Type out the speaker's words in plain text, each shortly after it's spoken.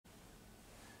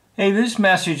Hey, this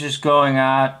message is going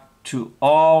out to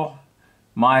all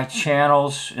my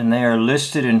channels, and they are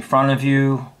listed in front of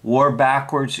you. War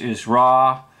Backwards is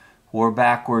Raw. War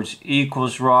Backwards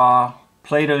equals Raw.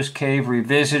 Plato's Cave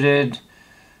Revisited.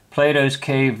 Plato's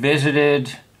Cave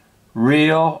Visited.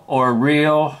 Real or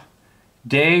Real.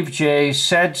 Dave J.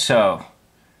 Said So.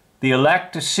 The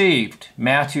Elect Deceived.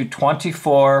 Matthew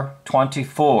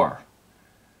 24:24.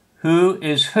 Who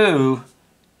is who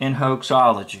in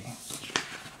hoaxology?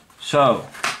 So,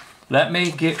 let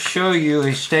me show you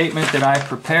a statement that I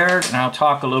prepared, and I'll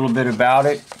talk a little bit about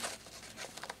it.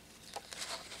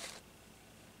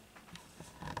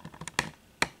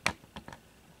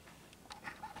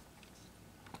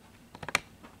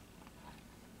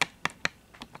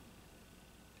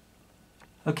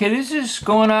 Okay, this is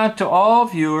going out to all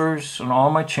viewers on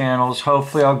all my channels.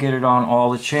 Hopefully I'll get it on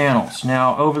all the channels.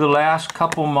 Now, over the last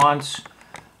couple months,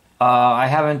 I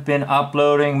haven't been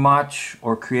uploading much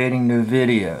or creating new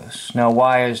videos. Now,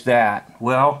 why is that?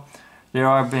 Well, there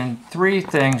have been three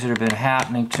things that have been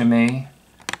happening to me.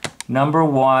 Number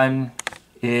one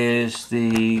is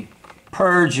the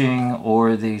purging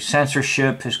or the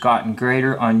censorship has gotten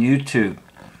greater on YouTube.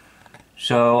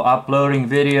 So uploading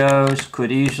videos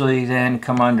could easily then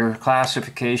come under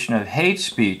classification of hate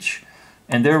speech,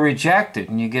 and they're rejected,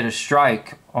 and you get a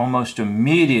strike almost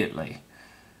immediately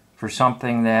for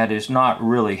something that is not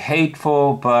really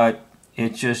hateful, but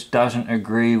it just doesn't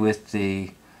agree with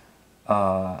the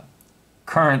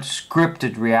current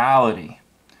scripted reality.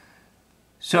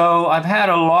 So I've had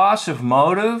a loss of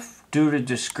motive due to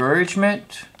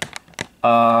discouragement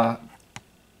coming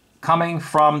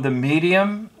from the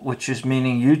medium, which is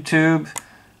meaning YouTube,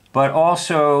 but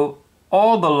also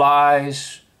all the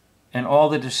lies and all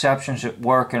the deceptions at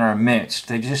work in our midst.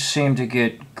 They just seem to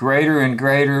get greater and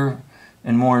greater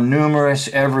and more numerous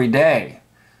every day.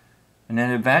 And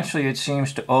then eventually it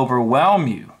seems to overwhelm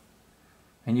you.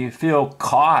 And you feel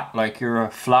caught like you're a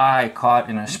fly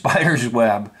caught in a spider's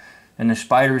web, and the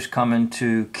spider's coming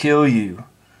to kill you.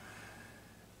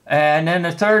 And then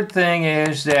the third thing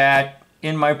is that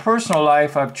in my personal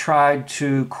life, I've tried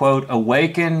to, quote,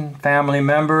 awaken family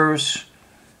members,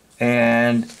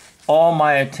 and all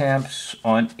my attempts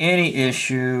on any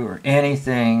issue or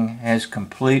anything has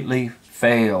completely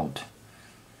failed.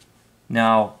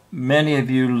 Now, many of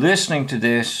you listening to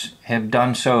this have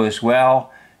done so as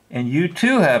well, and you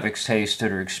too have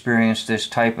tasted or experienced this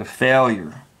type of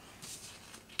failure.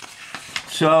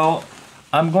 So,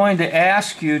 I'm going to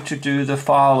ask you to do the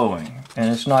following, and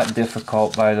it's not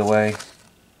difficult, by the way,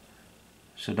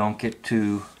 so don't get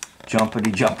too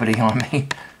jumpity on me.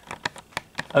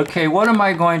 Okay, what am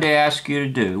I going to ask you to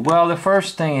do? Well, the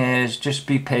first thing is just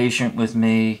be patient with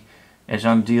me as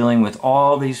I'm dealing with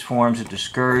all these forms of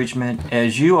discouragement,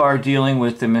 as you are dealing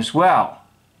with them as well.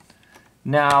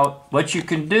 Now, what you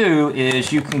can do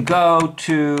is you can go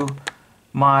to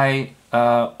my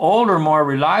older, more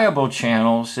reliable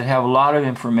channels that have a lot of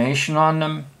information on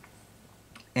them,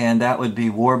 and that would be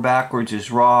War Backwards is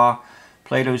Raw,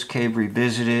 Plato's Cave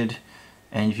Revisited,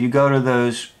 and if you go to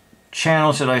those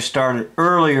channels that I started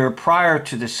earlier prior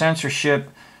to the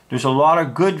censorship, there's a lot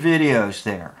of good videos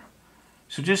there.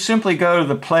 So just simply go to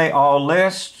the play all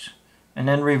list and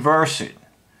then reverse it.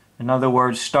 In other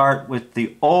words, start with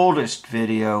the oldest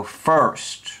video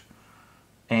first,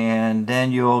 and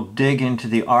then you'll dig into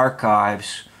the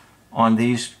archives on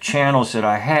these channels that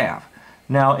I have.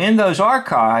 Now, in those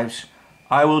archives,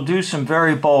 I will do some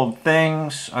very bold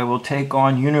things. I will take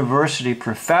on university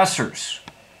professors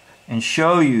and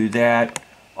show you that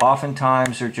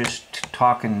oftentimes they're just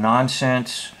talking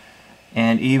nonsense,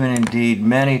 and even indeed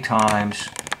many times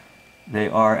they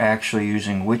are actually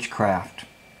using witchcraft.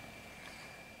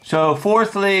 So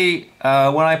fourthly,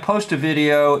 when I post a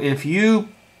video, if you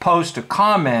post a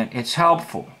comment, it's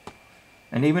helpful.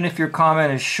 And even if your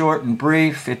comment is short and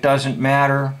brief, it doesn't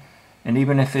matter. And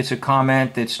even if it's a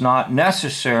comment that's not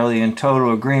necessarily in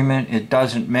total agreement, it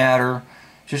doesn't matter.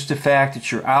 Just the fact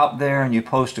that you're out there and you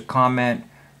post a comment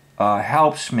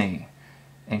helps me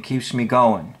and keeps me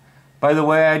going. By the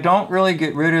way, I don't really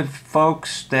get rid of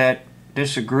folks that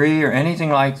disagree or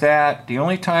anything like that. The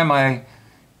only time I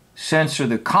censor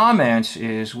the comments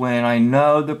is when I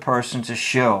know the person's a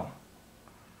shill.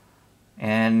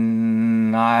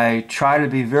 And I try to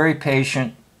be very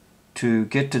patient to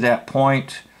get to that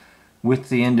point with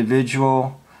the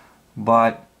individual,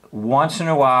 but once in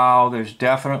a while there's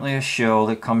definitely a shill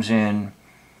that comes in,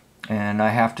 and I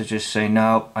have to just say,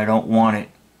 no, I don't want it.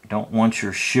 I don't want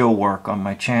your shill work on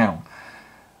my channel.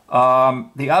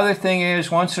 The other thing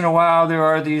is, once in a while there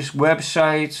are these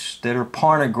websites that are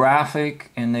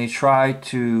pornographic, and they try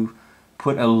to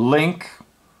put a link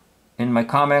in my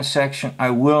comment section, I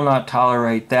will not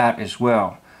tolerate that as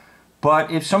well.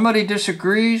 But if somebody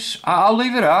disagrees, I'll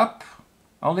leave it up.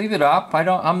 I'll leave it up.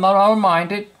 I'm not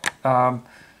all-minded.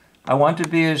 I want to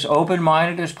be as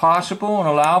open-minded as possible and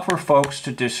allow for folks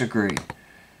to disagree.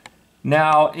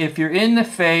 Now, if you're in the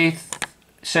faith,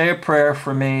 say a prayer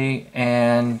for me,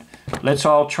 and let's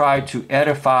all try to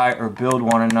edify or build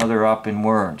one another up in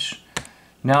words.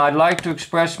 Now, I'd like to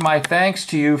express my thanks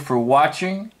to you for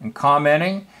watching and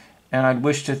commenting, and I'd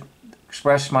wish to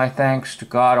express my thanks to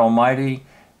God Almighty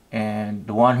and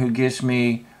the one who gives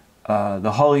me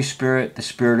the Holy Spirit, the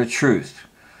Spirit of truth.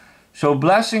 So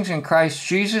blessings in Christ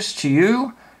Jesus to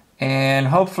you, and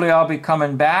hopefully I'll be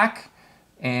coming back,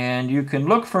 and you can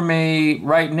look for me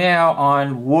right now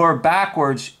on War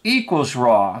Backwards Equals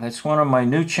Raw. That's one of my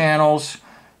new channels,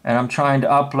 and I'm trying to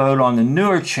upload on the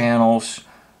newer channels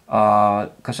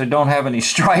because I don't have any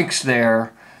strikes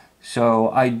there. So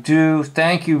I do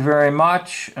thank you very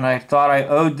much, and I thought I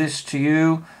owed this to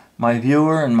you, my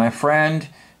viewer and my friend,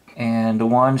 and the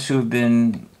ones who have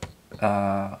been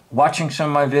watching some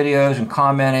of my videos and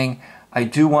commenting. I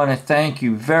do want to thank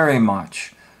you very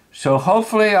much. So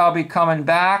hopefully I'll be coming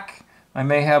back. I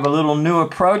may have a little new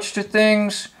approach to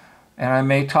things, and I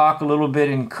may talk a little bit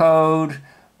in code,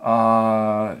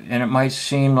 and it might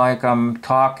seem like I'm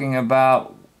talking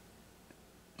about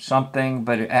something,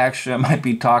 but actually I might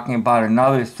be talking about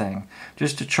another thing,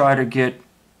 just to try to get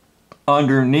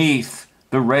underneath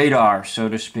the radar, so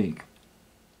to speak.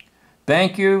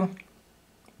 Thank you.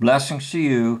 Blessings to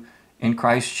you in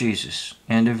Christ Jesus.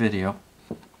 End of video.